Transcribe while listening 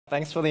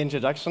Thanks for the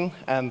introduction,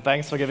 and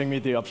thanks for giving me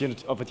the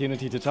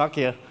opportunity to talk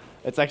here.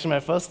 It's actually my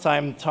first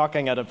time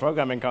talking at a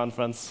programming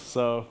conference,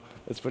 so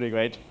it's pretty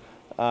great.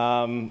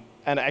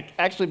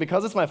 Actually,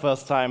 because it's my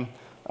first time,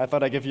 I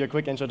thought I'd give you a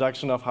quick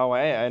introduction of how I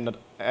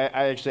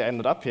actually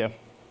ended up here.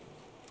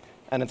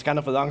 And it's kind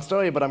of a long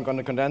story, but I'm going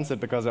to condense it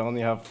because I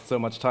only have so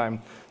much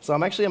time. So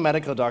I'm actually a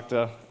medical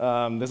doctor.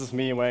 This is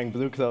me wearing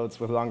blue clothes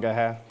with longer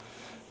hair.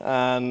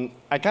 And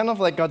I kind of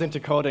got into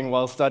coding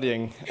while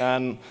studying,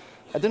 and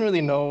I didn't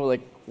really know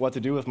what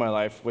to do with my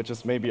life, which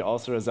is maybe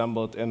also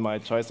resembled in my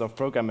choice of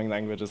programming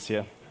languages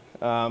here.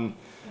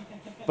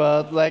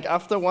 But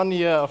after 1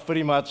 year of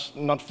pretty much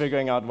not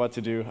figuring out what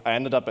to do, I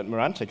ended up at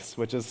Merantix,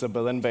 which is a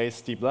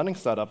Berlin-based deep learning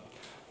startup.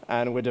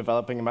 And we're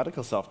developing a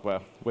medical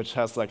software, which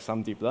has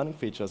some deep learning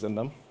features in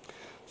them.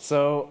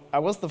 So I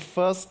was the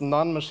first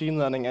non-machine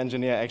learning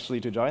engineer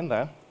actually to join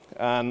there,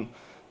 and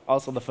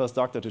also the first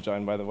doctor to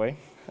join, by the way.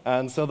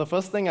 And so the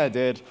first thing I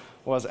did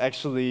was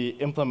actually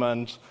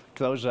implement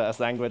Clojure as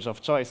language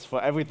of choice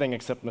for everything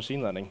except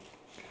machine learning.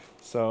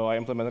 So I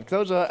implemented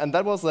Clojure, and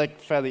that was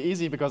fairly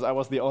easy because I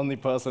was the only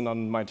person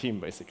on my team,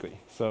 basically.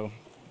 So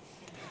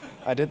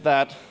I did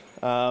that.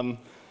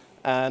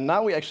 And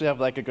now we actually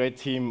have a great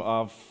team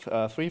of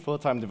 3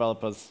 full-time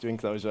developers doing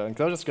Clojure. And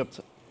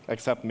ClojureScript,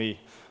 except me,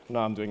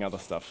 now I'm doing other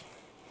stuff.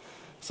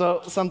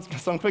 So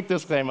some quick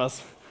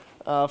disclaimers.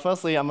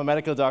 Firstly, I'm a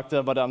medical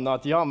doctor, but I'm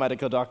not your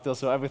medical doctor,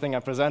 so everything I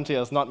present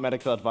here is not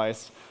medical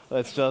advice.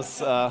 It's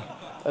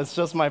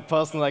just my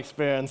personal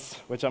experience,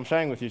 which I'm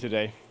sharing with you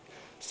today.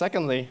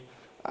 Secondly,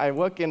 I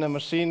work in a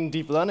machine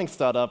deep learning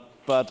startup,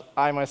 but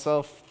I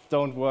myself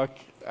don't work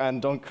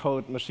and don't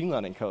code machine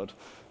learning code.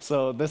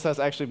 So this has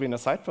actually been a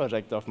side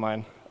project of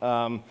mine.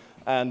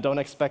 And don't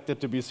expect it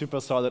to be super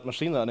solid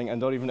machine learning,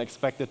 and don't even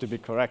expect it to be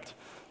correct.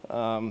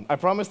 I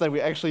promise that we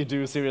actually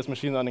do serious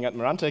machine learning at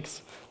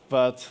Merantix,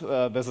 but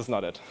this is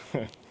not it.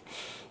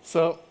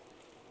 So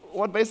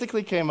what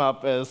basically came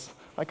up is,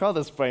 I call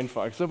this brain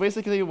fog. So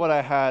basically what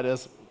I had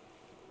is,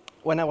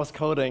 when I was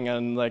coding,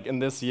 and in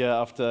this year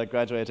after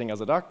graduating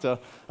as a doctor,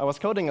 I was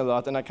coding a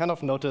lot, and I kind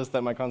of noticed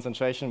that my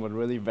concentration would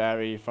really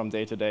vary from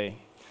day to day.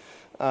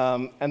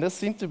 And this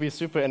seemed to be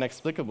super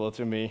inexplicable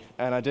to me,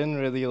 and I didn't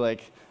really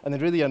and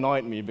it really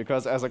annoyed me,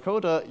 because as a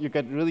coder, you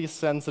get really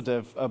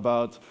sensitive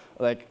about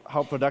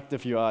how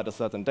productive you are at a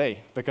certain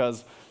day,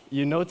 because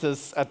you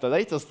notice at the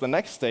latest the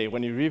next day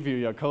when you review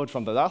your code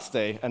from the last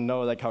day and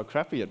know how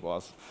crappy it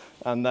was.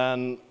 And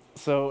then,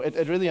 so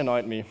it really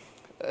annoyed me.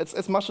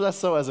 It's much less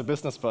so as a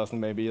business person,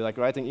 maybe,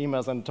 writing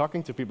emails and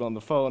talking to people on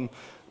the phone.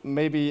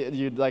 Maybe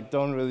you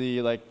don't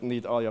really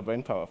need all your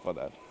brain power for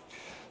that.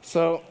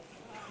 So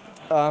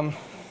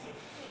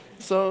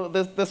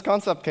this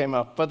concept came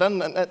up, but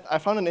then I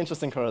found an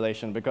interesting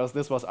correlation, because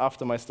this was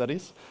after my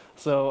studies.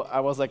 So I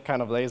was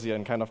kind of lazy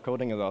and kind of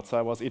coding a lot, so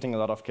I was eating a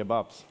lot of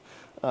kebabs.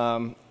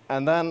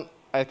 And then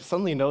I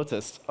suddenly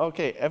noticed,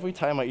 okay, every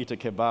time I eat a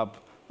kebab,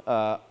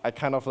 I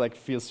kind of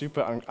feel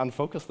super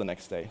unfocused the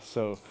next day.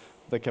 So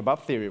the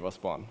kebab theory was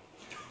born.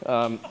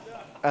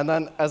 And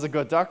then, as a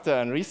good doctor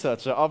and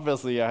researcher,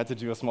 obviously I had to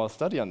do a small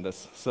study on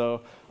this.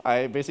 So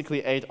I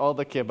basically ate all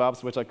the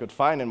kebabs which I could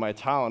find in my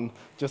town,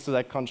 just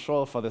to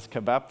control for this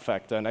kebab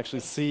factor and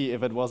actually see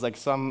if it was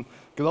some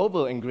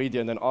global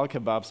ingredient in all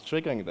kebabs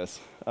triggering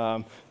this.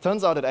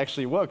 Turns out it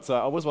actually worked, so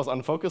I always was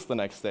unfocused the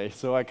next day.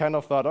 So I kind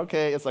of thought,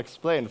 okay, it's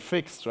explained,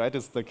 fixed, right?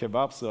 It's the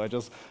kebab, so I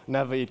just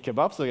never eat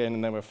kebabs again,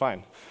 and then we're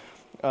fine.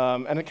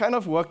 And it kind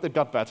of worked, it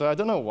got better, I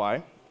don't know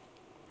why.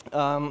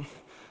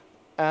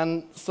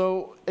 And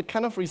so it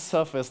kind of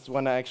resurfaced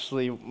when I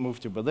actually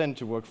moved to Berlin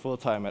to work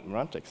full-time at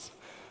Merantix.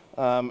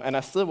 And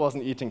I still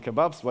wasn't eating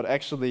kebabs, but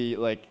actually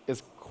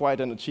is quite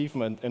an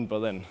achievement in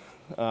Berlin.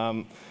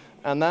 And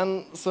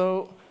then,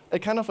 so it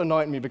kind of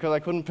annoyed me because I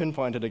couldn't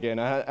pinpoint it again.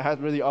 I had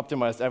really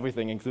optimized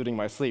everything, including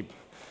my sleep.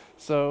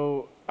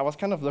 So I was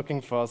kind of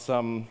looking for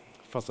some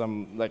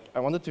I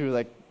wanted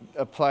to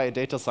apply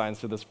data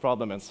science to this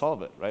problem and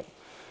solve it, right?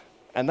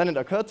 And then it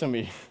occurred to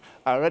me,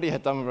 I already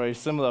had done a very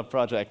similar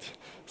project,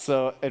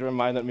 so it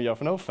reminded me of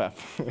NoFap.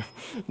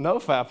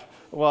 NoFap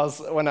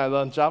was when I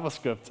learned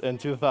JavaScript in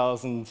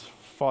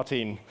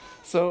 2014.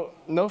 So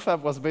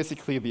NoFap was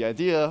basically the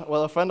idea.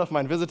 Well, a friend of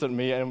mine visited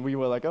me, and we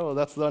were like, oh,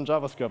 let's learn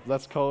JavaScript,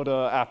 let's code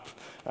an app.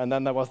 And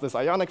then there was this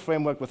Ionic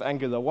framework with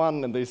Angular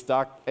 1 in these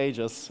dark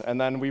ages, and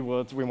then we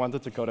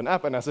wanted to code an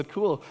app. And I said,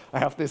 cool, I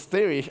have this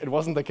theory. It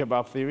wasn't the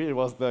kebab theory, it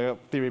was the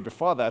theory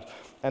before that.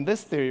 And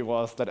this theory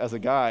was that as a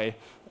guy,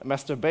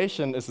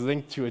 masturbation is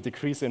linked to a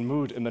decrease in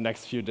mood in the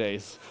next few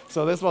days.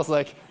 So this was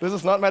this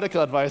is not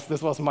medical advice,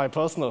 this was my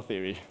personal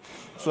theory.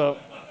 So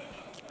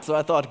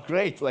I thought,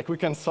 great, we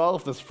can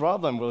solve this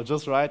problem. We'll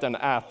just write an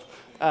app,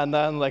 and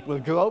then we'll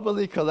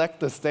globally collect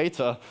this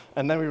data,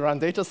 and then we run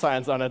data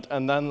science on it,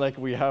 and then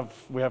we have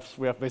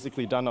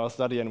basically done our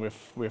study, and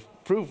we've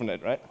proven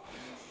it, right?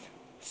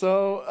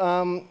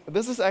 So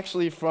this is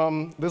actually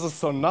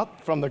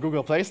not from the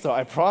Google Play Store.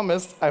 I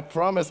promise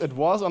it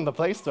was on the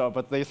Play Store,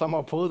 but they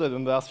somehow pulled it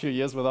in the last few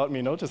years without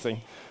me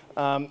noticing.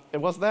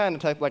 It was there, and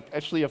it had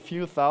actually a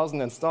few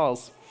thousand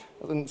installs.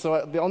 And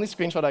so the only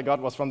screenshot I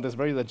got was from this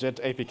very legit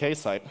APK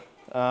site.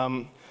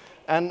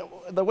 And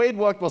the way it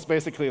worked was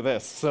basically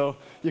this. So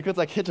you could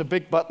like hit a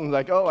big button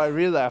like, oh, I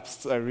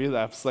relapsed,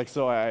 like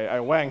so I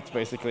wanked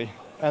basically.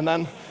 And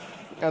then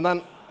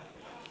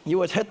you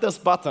would hit this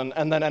button,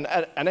 and then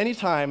at any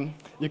time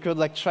you could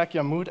like track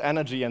your mood,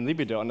 energy, and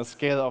libido on a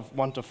scale of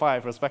 1 to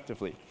 5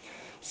 respectively.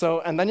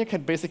 So and then you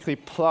could basically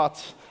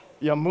plot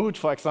your mood,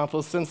 for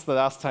example, since the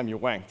last time you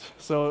wanked.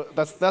 So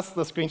that's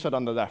the screenshot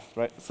on the left,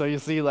 right? So you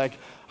see like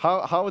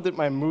how did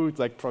my mood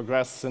like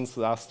progress since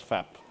last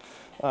FAP.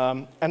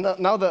 And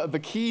now the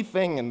key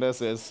thing in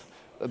this is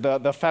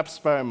the FAP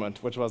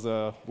experiment, which was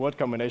a word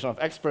combination of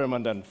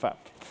experiment and FAP.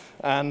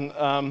 And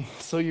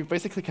so you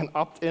basically can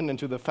opt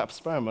into the FAP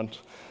experiment,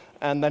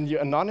 and then you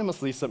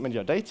anonymously submit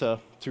your data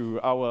to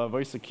our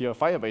very secure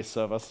Firebase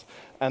servers,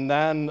 and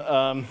then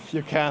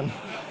you can,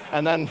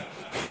 and then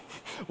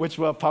which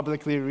were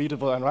publicly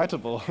readable and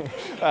writable,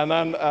 and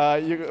then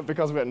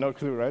because we had no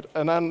clue, right?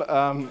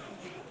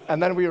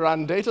 And then we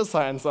run data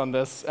science on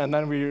this, and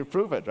then we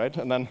prove it, right?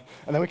 And then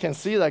we can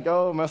see like,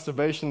 oh,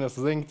 masturbation is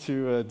linked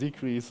to a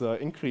decrease or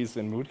increase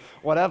in mood,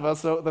 whatever.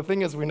 So the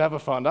thing is, we never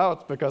found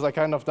out because I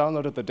kind of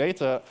downloaded the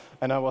data,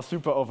 and I was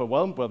super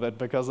overwhelmed with it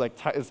because like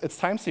it's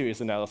time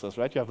series analysis,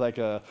 right? You have like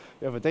you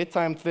have a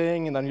datetime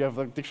thing, and then you have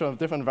like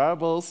different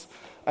variables,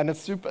 and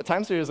it's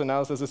time series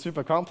analysis is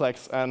super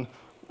complex. And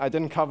I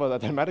didn't cover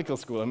that in medical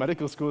school. In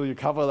medical school, you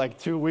cover like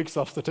 2 weeks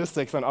of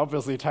statistics, and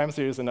obviously time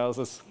series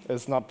analysis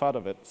is not part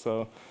of it.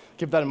 So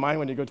keep that in mind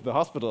when you go to the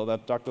hospital,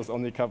 that doctors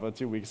only cover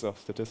 2 weeks of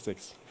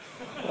statistics.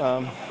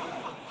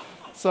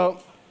 So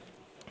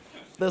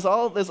this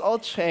all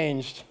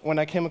changed when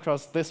I came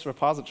across this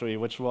repository,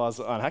 which was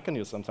on Hacker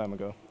News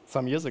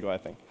some years ago, I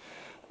think.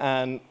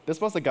 And this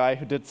was a guy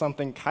who did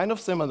something kind of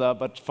similar,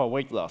 but for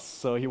weight loss.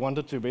 So he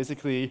wanted to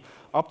basically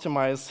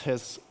optimize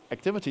his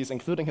activities,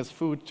 including his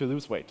food, to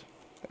lose weight.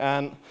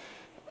 And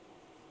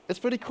it's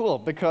pretty cool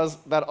because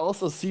that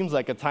also seems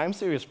like a time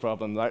series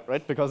problem,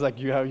 right? Because like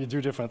you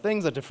do different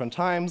things at different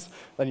times,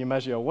 then you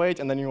measure your weight,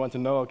 and then you want to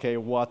know, okay,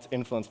 what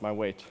influenced my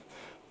weight?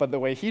 But the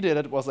way he did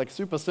it was like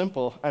super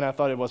simple, and I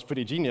thought it was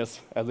pretty genius,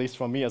 at least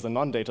for me as a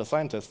non-data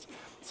scientist.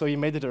 So he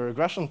made it a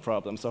regression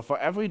problem. So for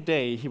every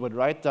day, he would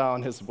write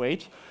down his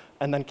weight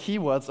and then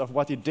keywords of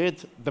what he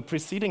did the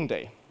preceding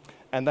day.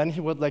 And then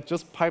he would like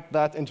just pipe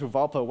that into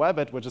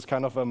Wabbit, which is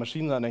kind of a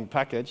machine learning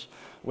package,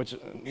 which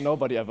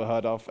nobody ever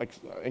heard of,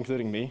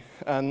 including me.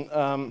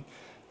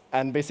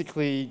 And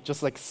basically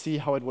just like see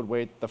how it would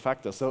weight the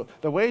factors. So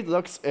the way it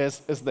looks is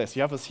this.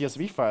 You have a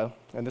CSV file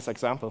in this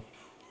example.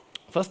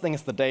 First thing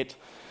is the date.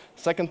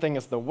 Second thing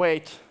is the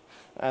weight.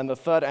 And the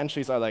third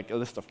entries are like a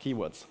list of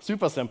keywords.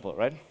 Super simple,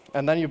 right?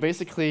 And then you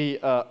basically,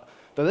 the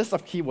list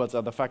of keywords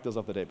are the factors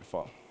of the day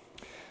before.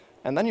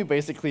 And then you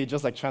basically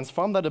just like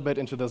transform that a bit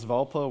into this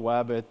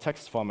Wabbit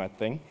text format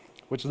thing,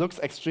 which looks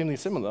extremely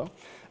similar.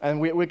 And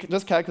we're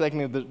just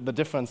calculating the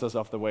differences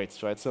of the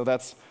weights, right? So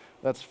that's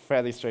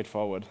fairly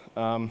straightforward.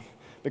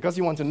 Because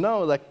you want to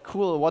know, like,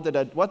 cool, what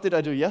did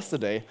I do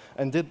yesterday?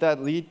 And did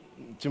that lead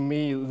to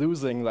me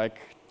losing like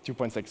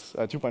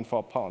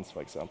 2.4 pounds,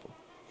 for example?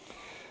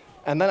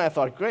 And then I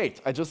thought, great,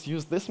 I just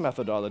used this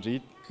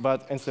methodology,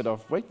 but instead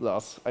of weight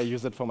loss, I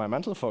use it for my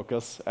mental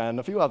focus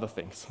and a few other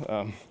things.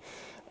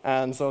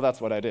 And so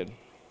that's what I did.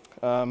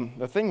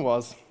 The thing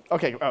was,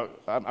 OK,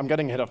 I'm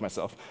getting ahead of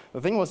myself.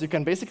 The thing was, you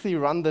can basically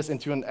run this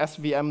into an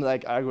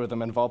SVM-like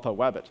algorithm in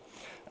Wabbit.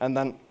 And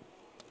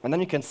then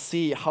you can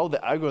see how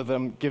the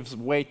algorithm gives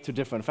weight to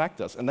different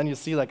factors. And then you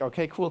see, like,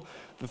 OK, cool,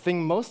 the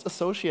thing most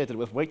associated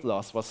with weight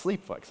loss was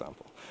sleep, for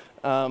example.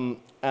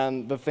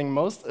 And the thing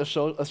most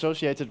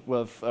associated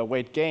with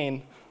weight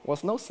gain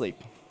was no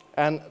sleep.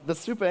 And that's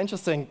super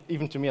interesting,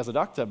 even to me as a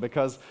doctor,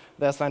 because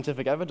there's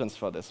scientific evidence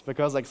for this.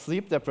 Because like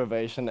sleep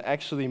deprivation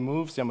actually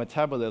moves your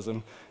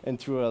metabolism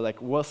into a like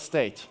worse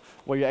state,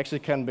 where you actually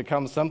can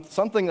become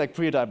something like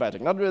pre-diabetic.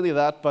 Not really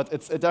that, but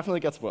it definitely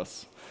gets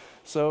worse.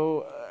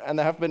 So, and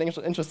there have been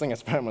interesting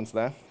experiments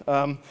there.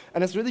 And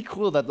it's really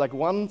cool that like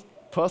one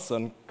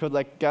person could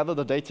like gather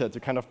the data to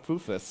kind of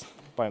prove this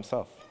by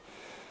himself.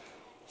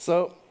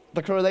 So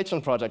the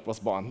correlation project was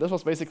born. This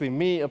was basically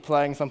me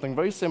applying something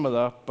very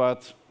similar,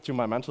 but to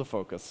my mental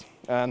focus.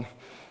 And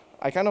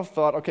I kind of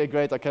thought, OK,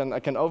 great, I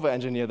can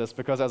over-engineer this,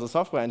 because as a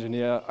software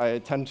engineer, I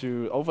tend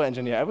to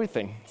over-engineer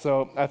everything.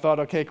 So I thought,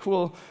 OK,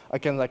 cool, I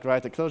can like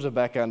write a Clojure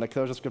backend, a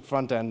Clojure script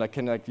frontend, I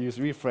can like use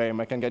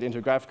Reframe, I can get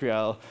into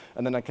GraphQL,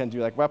 and then I can do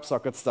like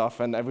WebSocket stuff,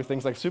 and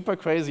everything's like super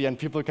crazy, and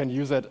people can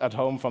use it at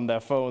home from their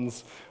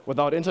phones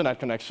without internet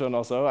connection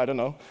or so, I don't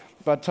know.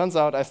 But turns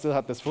out I still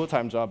had this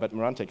full-time job at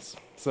Merantix,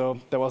 so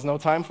there was no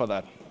time for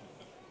that.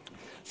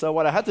 So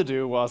what I had to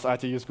do was I had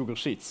to use Google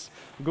Sheets.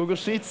 Google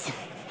Sheets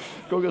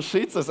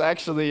is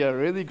actually a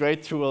really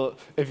great tool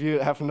if you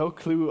have no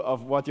clue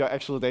of what your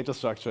actual data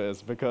structure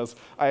is, because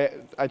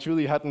I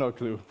truly had no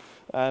clue.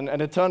 And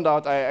it turned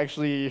out I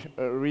actually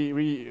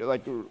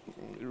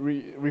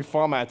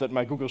reformatted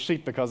my Google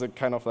Sheet because it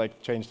kind of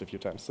like changed a few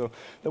times. So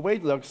the way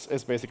it looks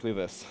is basically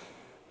this.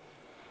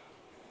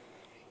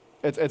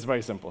 It's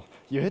very simple.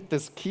 You hit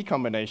this key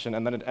combination,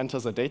 and then it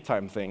enters a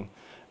datetime thing.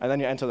 And then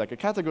you enter like a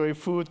category,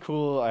 food,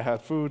 cool, I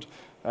had food,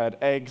 I had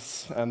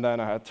eggs, and then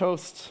I had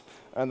toast,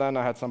 and then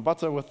I had some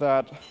butter with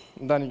that.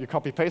 And then you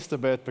copy-paste a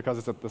bit because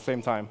it's at the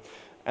same time.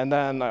 And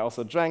then I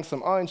also drank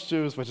some orange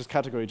juice, which is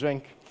category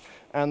drink.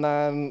 And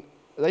then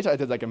later I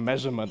did like a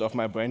measurement of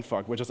my brain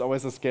fog, which is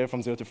always a scale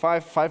from 0 to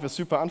 5. 5 is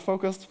super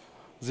unfocused,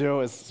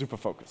 0 is super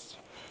focused.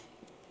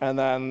 And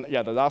then,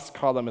 yeah, the last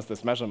column is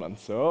this measurement.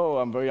 So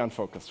I'm very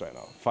unfocused right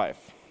now, 5.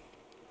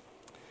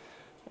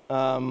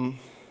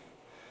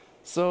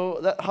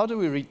 So how do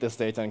we read this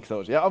data in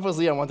Clojure? Yeah,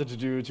 obviously I wanted to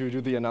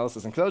do the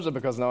analysis in Clojure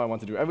because now I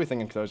want to do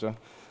everything in Clojure.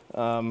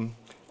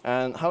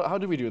 And how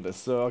do we do this?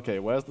 So OK,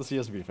 where's the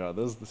CSV file?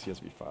 This is the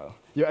CSV file.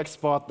 You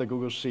export the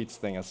Google Sheets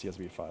thing as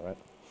CSV file,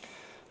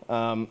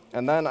 right?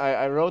 And then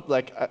I wrote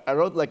like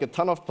a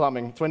ton of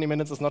plumbing. 20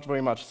 minutes is not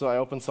very much, so I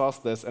open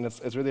sourced this, and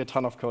it's really a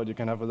ton of code. You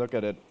can have a look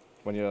at it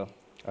when you're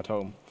at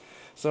home.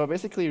 So I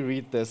basically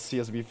read this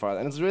CSV file,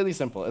 and it's really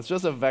simple. It's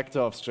just a vector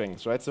of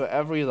strings, right? So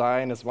every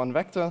line is one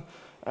vector,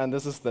 and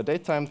this is the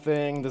datetime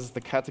thing, this is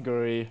the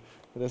category,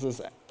 this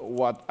is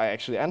what I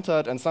actually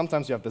entered, and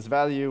sometimes you have this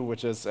value,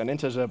 which is an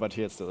integer, but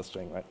here it's still a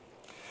string, right?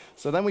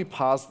 So then we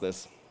parse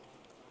this.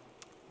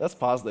 Let's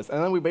parse this,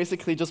 and then we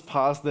basically just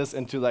parse this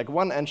into like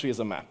one entry is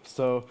a map.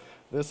 So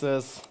this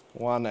is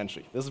one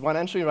entry. This is one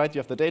entry, right? You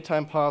have the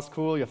datetime parse,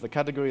 cool. You have the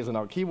category as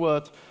our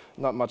keyword,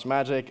 not much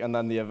magic, and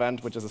then the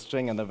event, which is a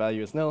string, and the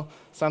value is nil.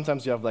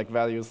 Sometimes you have like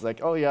values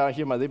like, oh yeah,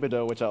 here my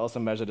libido, which I also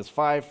measured, is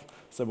 5.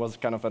 So it was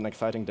kind of an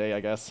exciting day,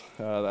 I guess,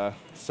 the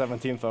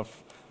 17th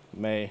of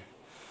May.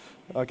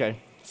 OK,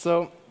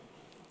 so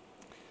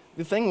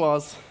the thing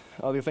was,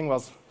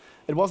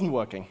 it wasn't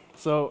working.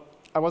 So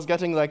I was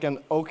getting like an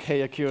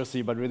OK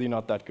accuracy, but really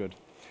not that good.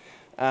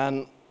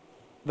 And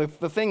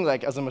the thing,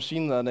 like as a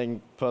machine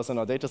learning person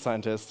or data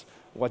scientist,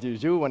 what you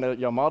do when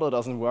your model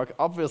doesn't work,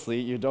 obviously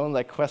you don't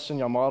like question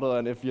your model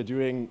and if you're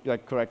doing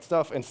like correct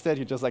stuff. Instead,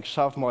 you just like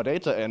shove more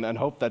data in and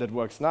hope that it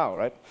works now,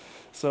 right?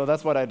 So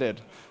that's what I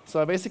did.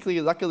 So I basically,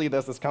 luckily,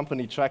 there's this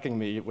company tracking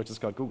me, which is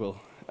called Google,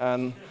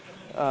 and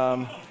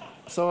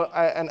so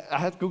I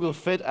had Google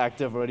Fit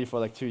active already for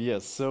like 2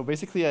 years. So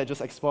basically, I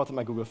just exported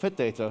my Google Fit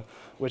data,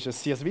 which is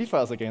CSV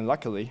files again,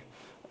 luckily.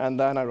 And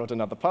then I wrote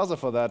another parser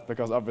for that,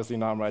 because obviously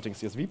now I'm writing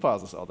CSV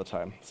parsers all the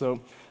time.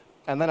 So,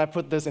 and then I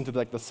put this into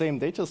like the same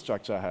data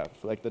structure I have.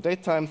 Like the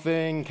datetime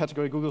thing,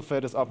 category Google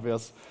Fit is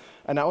obvious.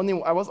 And I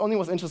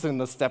was interested in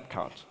the step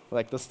count.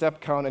 Like the step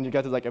count, and you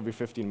get it like every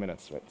 15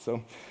 minutes, right?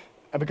 So,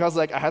 and because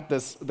like I had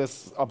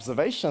this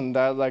observation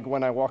that like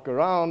when I walk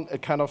around,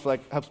 it kind of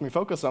like helps me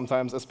focus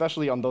sometimes,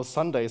 especially on those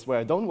Sundays where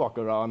I don't walk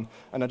around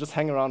and I just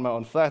hang around my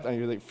own flat and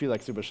you like, feel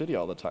like super shitty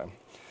all the time.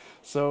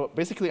 So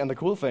basically, and the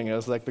cool thing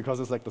is like because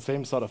it's like the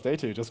same sort of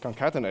data, you just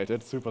concatenate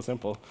it, super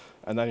simple,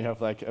 and then you have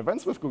like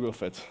events with Google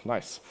Fit,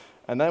 nice.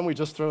 And then we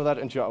just throw that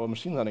into our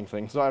machine learning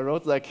thing. So I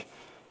wrote like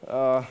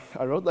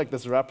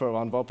this wrapper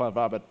around Volpa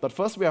Rabbit, but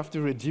first we have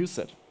to reduce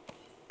it.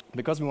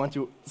 Because we want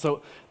to,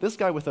 so this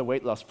guy with the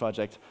weight loss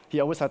project,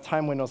 he always had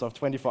time windows of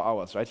 24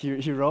 hours, right?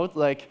 He wrote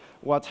like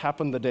what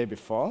happened the day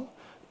before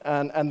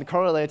and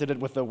correlated it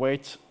with the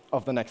weight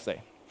of the next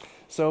day.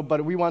 So,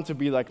 but we want to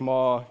be like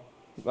more,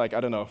 like, I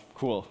don't know,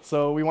 cool.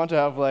 So we want to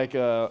have like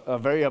a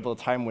variable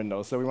time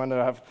window. So we want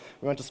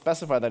to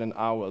specify that in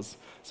hours.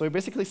 So we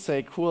basically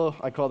say, cool,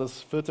 I call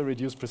this filter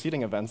reduce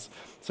preceding events.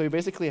 So you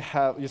basically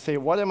you say,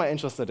 what am I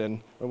interested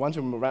in? We want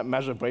to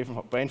measure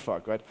brain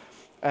fog, right?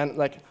 And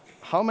like,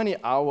 how many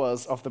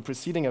hours of the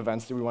preceding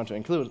events do we want to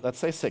include? Let's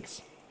say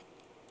 6.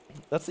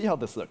 Let's see how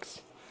this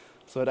looks.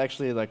 So it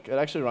actually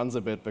runs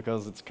a bit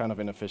because it's kind of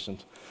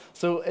inefficient.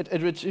 So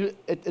it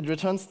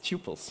returns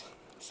tuples.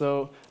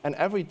 So, and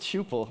every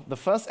tuple, the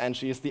first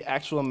entry is the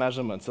actual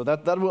measurement. So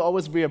that will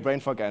always be a brain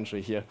fog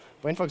entry here.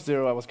 Brain fog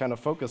 0, I was kind of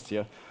focused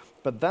here.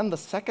 But then the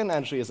second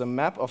entry is a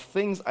map of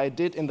things I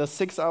did in the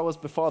 6 hours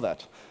before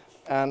that,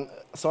 and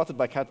sorted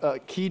by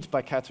keyed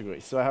by category.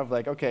 So I have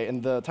like, okay,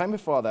 in the time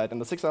before that, in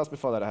the 6 hours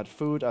before that, I had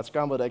food, I had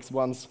scrambled eggs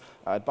once,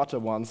 I had butter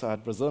once, I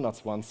had Brazil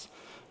nuts once.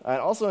 And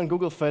also in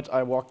Google Fit,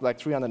 I walked like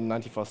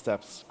 394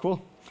 steps.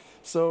 Cool.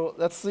 So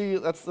let's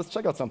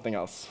check out something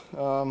else.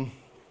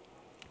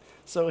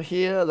 So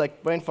here,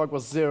 like brain fog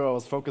was 0, I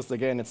was focused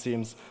again, it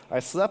seems. I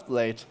slept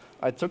late,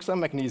 I took some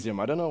magnesium,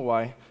 I don't know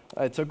why.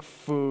 I took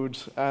food,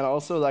 and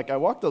also like I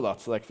walked a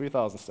lot, so like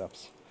 3,000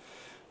 steps.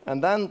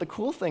 And then the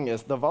cool thing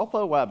is the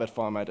Volpa Rabbit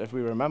format, if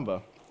we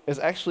remember, is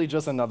actually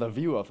just another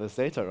view of this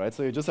data, right?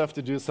 So you just have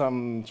to do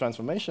some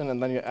transformation,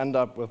 and then you end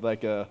up with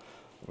like a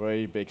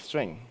very big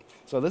string.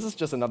 So this is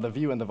just another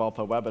view in the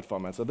Volpa Rabbit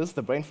format. So this is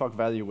the brain fog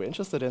value we're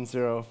interested in,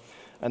 0.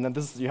 And then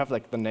you have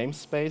like the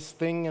namespace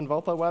thing in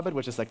Volpa Rabbit,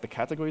 which is like the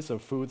category, so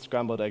food,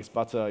 scrambled eggs,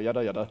 butter,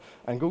 yada yada.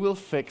 And Google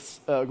Fit,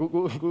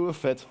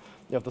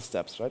 you have the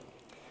steps, right?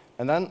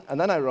 And then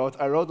I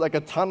wrote like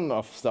a ton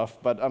of stuff,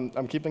 but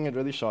I'm keeping it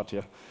really short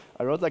here.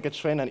 I wrote like a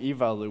train and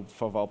eval loop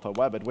for Volpa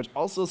Rabbit, which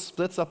also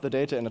splits up the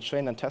data in a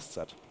train and test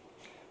set,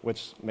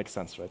 which makes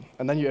sense, right?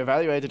 And then you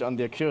evaluate it on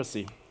the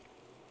accuracy.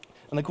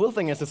 And the cool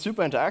thing is it's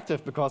super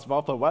interactive because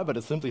Walpole Webit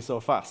is simply so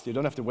fast. You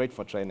don't have to wait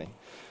for training.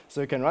 So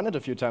you can run it a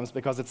few times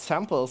because it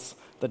samples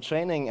the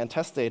training and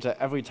test data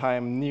every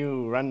time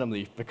new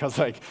randomly because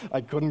I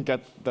couldn't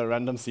get the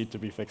random seed to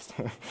be fixed.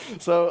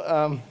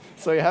 So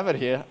you have it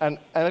here. And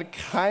it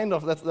kind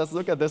of, let's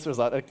look at this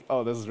result.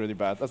 Oh, this is really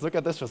bad. Let's look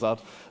at this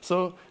result.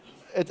 So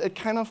it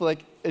kind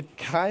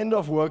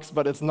of works,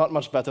 but it's not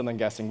much better than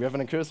guessing. We have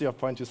an accuracy of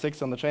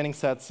 0.26 on the training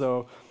set,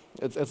 so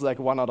it's like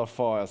 1 out of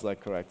 4 is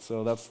like correct.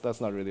 So that's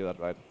not really that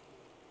right.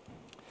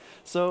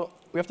 So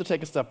we have to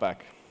take a step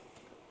back.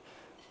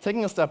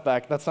 Taking a step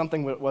back, that's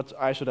something what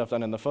I should have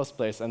done in the first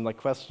place, and like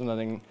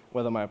questioning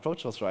whether my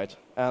approach was right.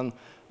 And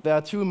there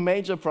are two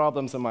major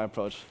problems in my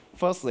approach.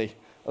 Firstly,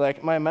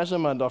 like my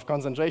measurement of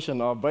concentration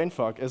or brain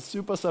fog is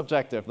super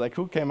subjective. Like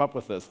who came up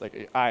with this?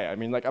 Like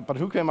but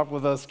who came up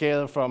with a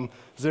scale from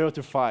 0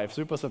 to 5?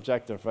 Super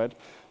subjective, right?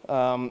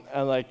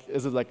 And like,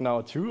 is it like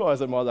now 2 or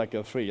is it more like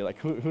a 3? Like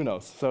who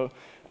knows? So,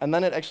 and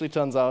then it actually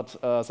turns out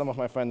some of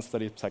my friends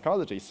studied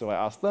psychology, so I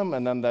asked them,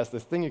 and then there's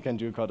this thing you can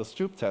do called a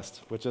Stroop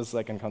test, which is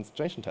like a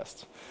concentration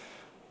test.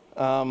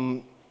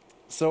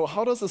 So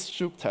how does a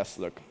Stroop test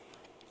look?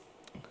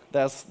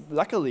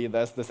 Luckily,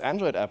 there's this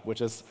Android app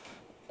which is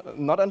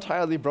not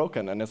entirely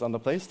broken and is on the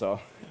Play Store,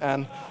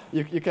 and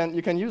you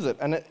can use it.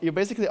 And you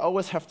basically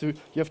always have to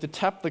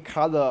tap the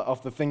color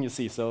of the thing you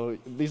see. So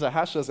these are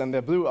hashes and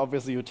they're blue.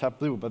 Obviously, you tap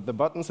blue, but the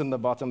buttons in the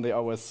bottom they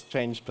always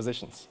change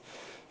positions.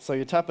 So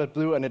you tap it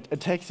blue, and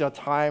it takes your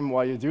time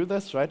while you do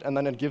this, right? And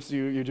then it gives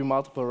you do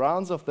multiple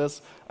rounds of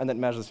this, and it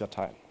measures your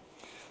time.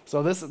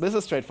 So this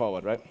is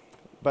straightforward, right?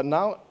 But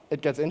now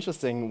it gets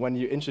interesting when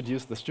you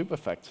introduce the Stroop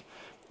effect.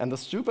 And the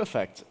Stroop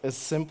effect is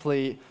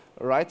simply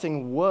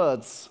writing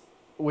words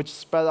which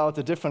spell out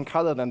a different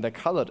color than they're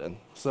colored in.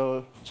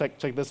 So check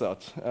this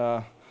out.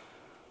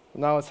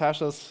 Now it's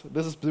hashes.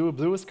 This is blue.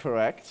 Blue is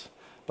correct.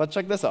 But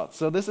check this out.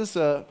 So this is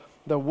the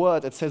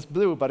word. It says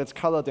blue, but it's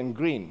colored in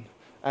green.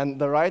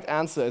 And the right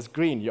answer is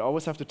green. You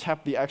always have to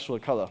tap the actual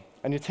color.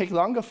 And you take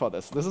longer for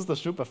this. This is the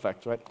Stroop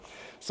effect, right?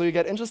 So you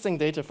get interesting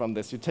data from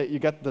this. You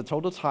get the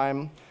total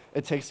time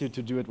it takes you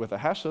to do it with the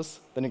hashes.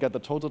 Then you get the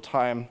total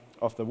time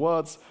of the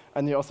words.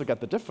 And you also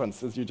get the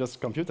difference as you just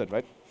computed,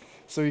 right?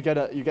 So you get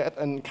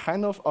a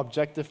kind of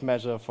objective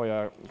measure for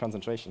your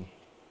concentration.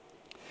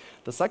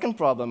 The second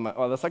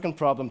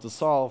problem to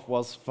solve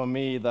was for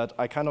me that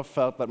I kind of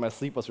felt that my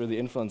sleep was really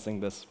influencing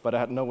this, but I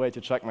had no way to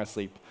track my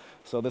sleep.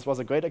 So this was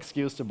a great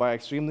excuse to buy an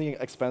extremely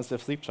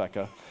expensive sleep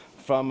tracker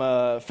from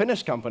a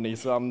Finnish company.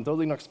 So I'm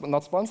totally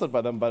not sponsored by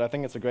them, but I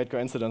think it's a great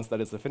coincidence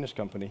that it's a Finnish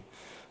company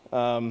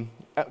called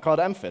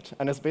MFit.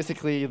 And it's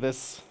basically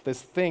this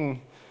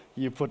thing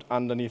you put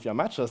underneath your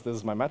mattress. This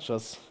is my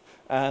mattress.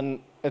 And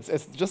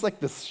it's just like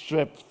this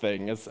strip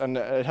thing. And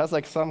it has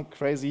like some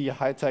crazy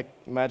high-tech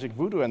magic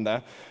voodoo in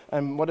there.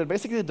 And what it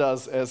basically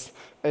does is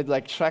it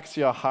like tracks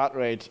your heart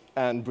rate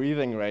and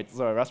breathing rate,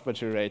 so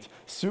respiratory rate,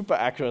 super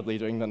accurately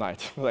during the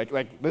night.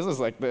 like this is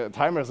like the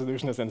time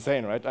resolution is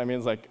insane, right? I mean,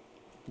 it's like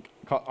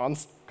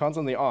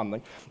constantly on.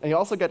 And you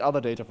also get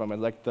other data from it,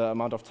 like the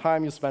amount of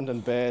time you spend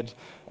in bed,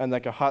 and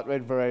like a heart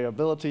rate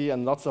variability,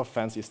 and lots of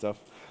fancy stuff.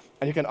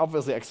 And you can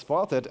obviously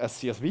export it as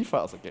CSV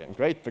files again.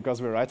 Great,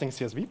 because we're writing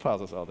CSV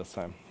parsers all this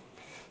time.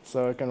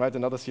 So you can write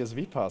another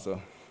CSV parser.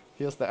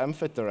 Here's the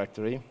mfit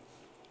directory.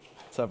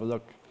 Let's have a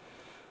look.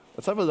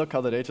 Let's have a look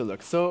how the data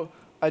looks. So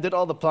I did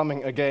all the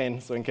plumbing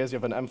again, so in case you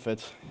have an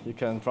mfit, you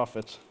can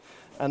profit.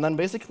 And then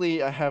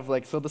basically I have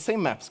so the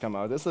same maps come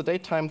out. This is a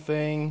daytime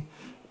thing.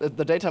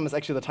 The daytime is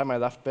actually the time I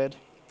left bed.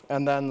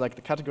 And then the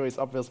category is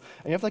obvious.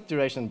 And you have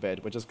duration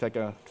bed, which is like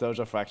a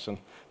closure fraction.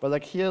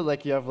 But here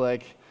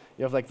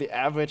you have the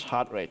average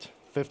heart rate,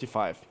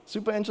 55.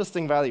 Super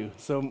interesting value.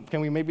 So can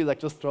we maybe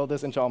just throw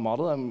this into our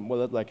model, and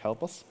will it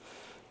help us?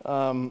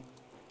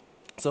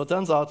 So it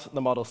turns out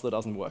the model still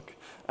doesn't work.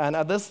 And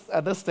at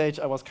this stage,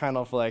 I was kind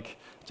of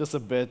just a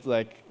bit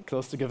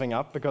close to giving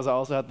up, because I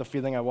also had the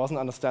feeling I wasn't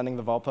understanding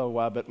the Walpole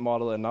Webit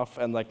model enough,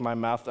 and my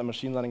math and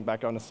machine learning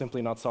background is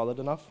simply not solid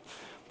enough.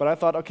 But I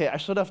thought, okay, I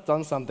should have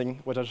done something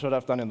which I should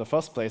have done in the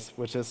first place,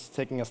 which is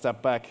taking a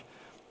step back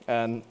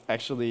and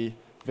actually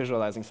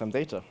visualizing some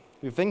data.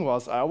 The thing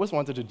was, I always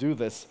wanted to do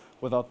this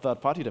without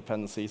third-party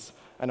dependencies,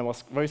 and I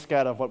was very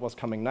scared of what was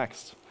coming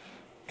next.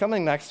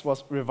 Coming next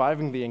was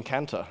reviving the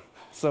incanter.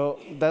 So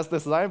there's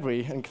this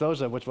library in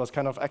Clojure which was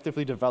kind of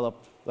actively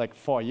developed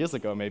 4 years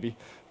ago maybe,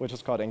 which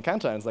is called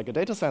incanter, and it's a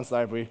data science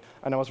library,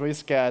 and I was really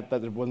scared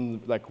that it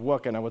wouldn't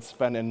work and I would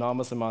spend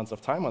enormous amounts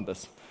of time on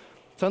this.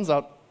 Turns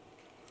out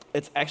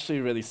it's actually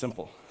really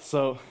simple.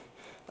 So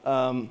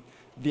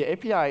the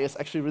API is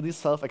actually really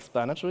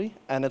self-explanatory,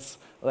 and it's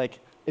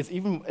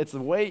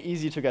way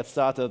easy to get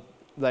started.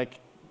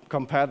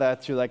 Compare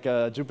that to a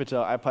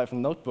Jupyter IPython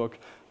notebook,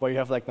 where you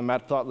have the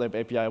matplotlib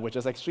API, which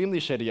is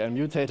extremely shitty and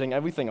mutating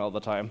everything all the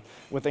time.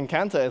 With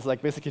incanter, it's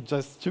basically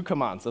just 2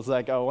 commands. It's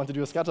I want to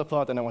do a scatter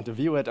plot and I want to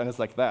view it, and it's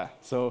there.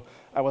 So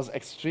I was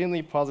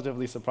extremely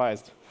positively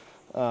surprised.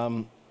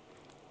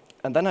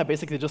 And then I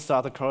basically just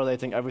started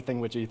correlating everything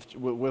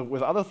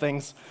with other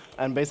things,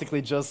 and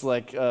basically just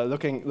like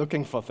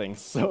looking for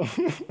things.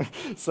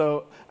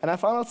 And I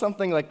found out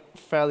something like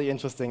fairly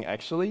interesting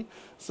actually.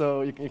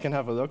 So you can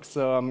have a look.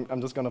 So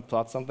I'm just going to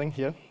plot something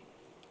here.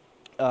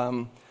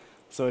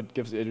 So it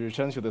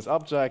returns you this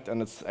object,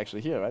 and it's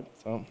actually here, right?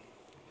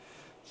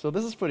 So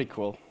this is pretty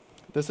cool.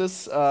 This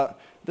is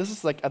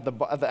like at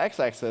the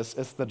x-axis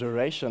is the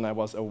duration I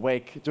was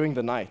awake during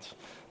the night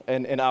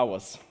in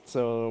hours.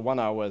 So 1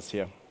 hour is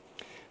here.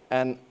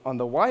 And on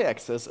the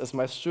y-axis is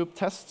my Stroop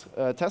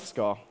test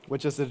score,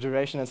 which is the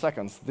duration in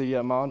seconds, the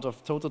amount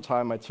of total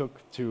time I took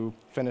to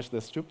finish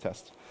this Stroop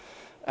test.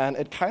 And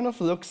it kind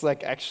of looks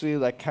like actually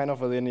like kind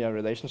of a linear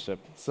relationship.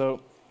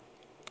 So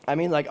I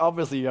mean, like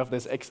obviously you have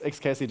this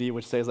XKCD,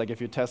 which says like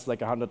if you test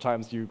like 100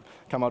 times, you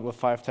come out with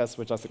 5 tests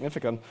which are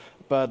significant.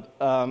 But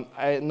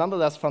I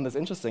nonetheless found this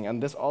interesting,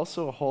 and this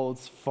also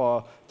holds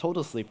for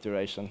total sleep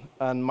duration.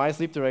 And my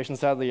sleep duration,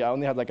 sadly, I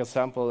only had like a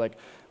sample. Like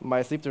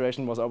my sleep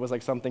duration was always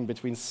like something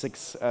between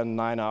 6 and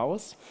 9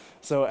 hours.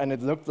 So, and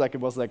it looked like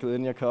it was like a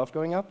linear curve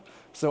going up.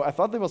 So I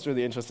thought that was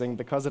really interesting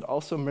because it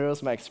also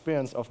mirrors my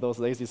experience of those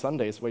lazy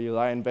Sundays where you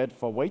lie in bed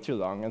for way too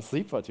long and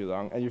sleep for too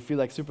long, and you feel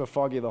like super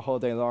foggy the whole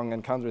day long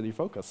and can't really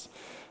focus.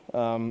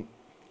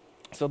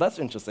 So that's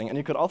interesting. And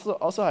you could also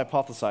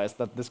hypothesize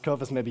that this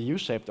curve is maybe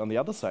U-shaped on the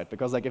other side,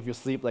 because like if you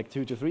sleep like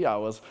 2 to 3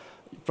 hours,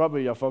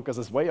 probably your focus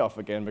is way off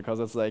again because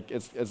it's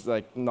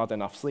like not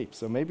enough sleep.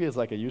 So maybe it's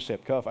like a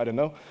U-shaped curve. I don't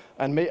know.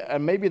 And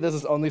maybe this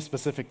is only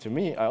specific to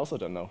me. I also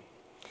don't know.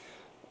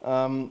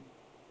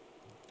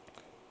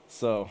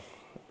 So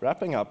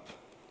wrapping up.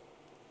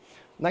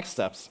 Next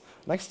steps.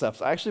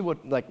 I actually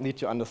would like need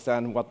to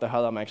understand what the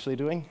hell I'm actually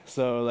doing.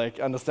 So like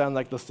understand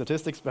like the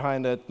statistics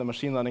behind it, the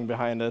machine learning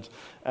behind it,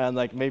 and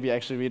like maybe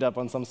actually read up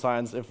on some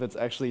science if it's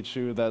actually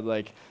true that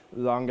like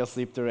longer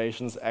sleep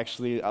durations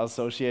actually are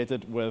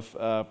associated with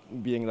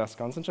being less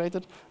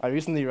concentrated. I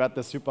recently read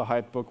the super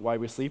hyped book Why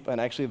We Sleep,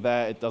 and actually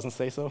there it doesn't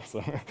say so.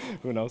 So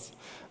who knows?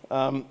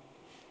 But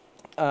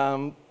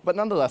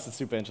nonetheless, it's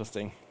super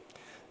interesting.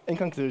 In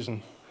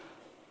conclusion,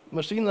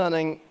 machine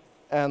learning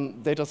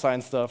and data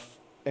science stuff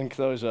in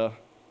Clojure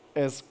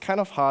is kind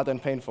of hard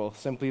and painful,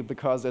 simply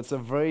because it's a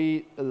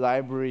very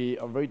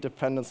very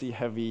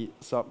dependency-heavy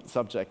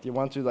subject. You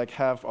want to like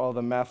have all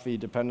the mathy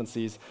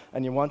dependencies,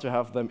 and you want to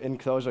have them in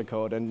Clojure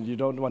code, and you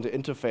don't want to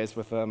interface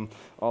with them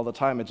all the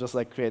time. It just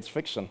like creates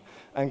friction.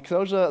 And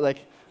Clojure,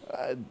 like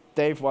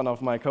Dave, one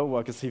of my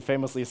coworkers, he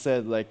famously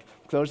said, like,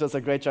 Clojure is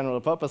a great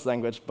general-purpose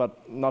language,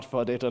 but not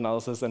for data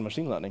analysis and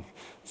machine learning.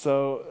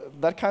 So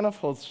that kind of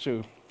holds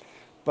true.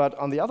 But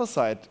on the other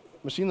side,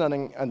 machine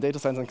learning and data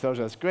science in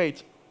Clojure is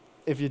great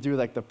if you do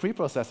like the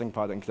pre-processing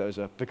part in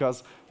Clojure,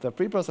 because the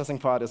pre-processing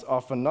part is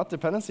often not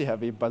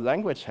dependency-heavy, but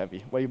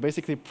language-heavy, where you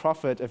basically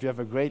profit if you have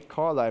a great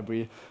core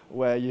library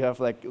where you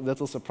have like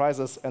little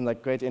surprises and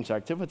like great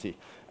interactivity.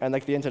 And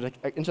like the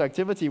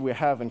interactivity we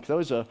have in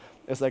Clojure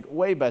is like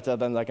way better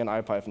than like an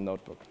IPython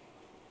notebook.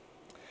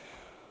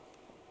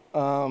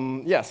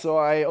 Yeah, so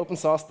I open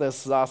sourced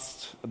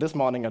this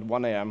morning at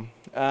 1 a.m.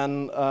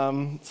 And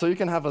so you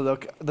can have a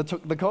look.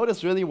 The code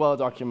is really well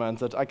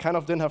documented. I kind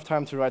of didn't have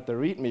time to write the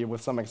README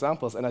with some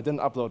examples, and I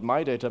didn't upload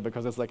my data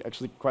because it's like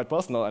actually quite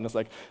personal, and it's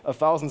like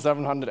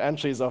 1,700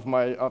 entries of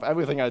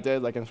everything I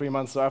did like in 3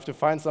 months. So I have to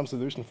find some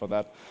solution for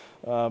that.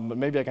 But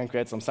maybe I can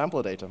create some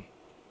sample data.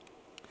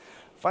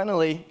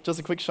 Finally, just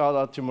a quick shout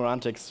out to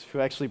Morantics,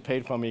 who actually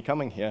paid for me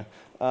coming here.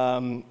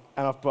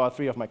 And I've brought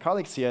 3 of my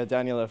colleagues here,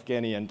 Daniel,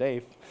 Evgeny, and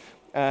Dave.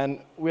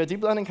 And we're a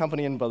deep learning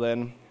company in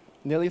Berlin,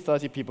 nearly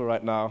 30 people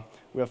right now.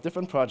 We have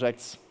different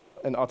projects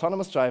in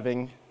autonomous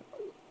driving,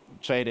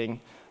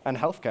 trading, and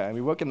healthcare. And we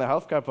work in the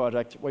healthcare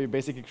project where you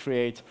basically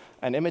create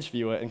an image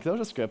viewer in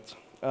ClojureScript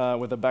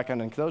with a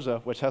backend in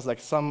Clojure, which has like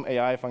some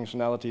AI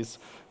functionalities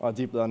or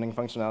deep learning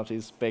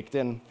functionalities baked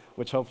in,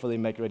 which hopefully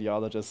make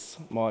radiologists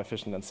more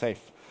efficient and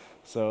safe.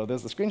 So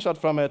there's a screenshot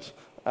from it.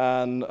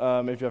 And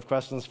if you have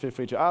questions, feel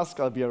free to ask.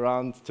 I'll be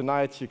around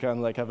tonight. You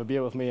can like have a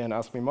beer with me and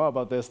ask me more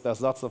about this.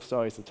 There's lots of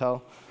stories to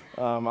tell.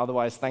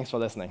 Otherwise, thanks for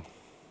listening.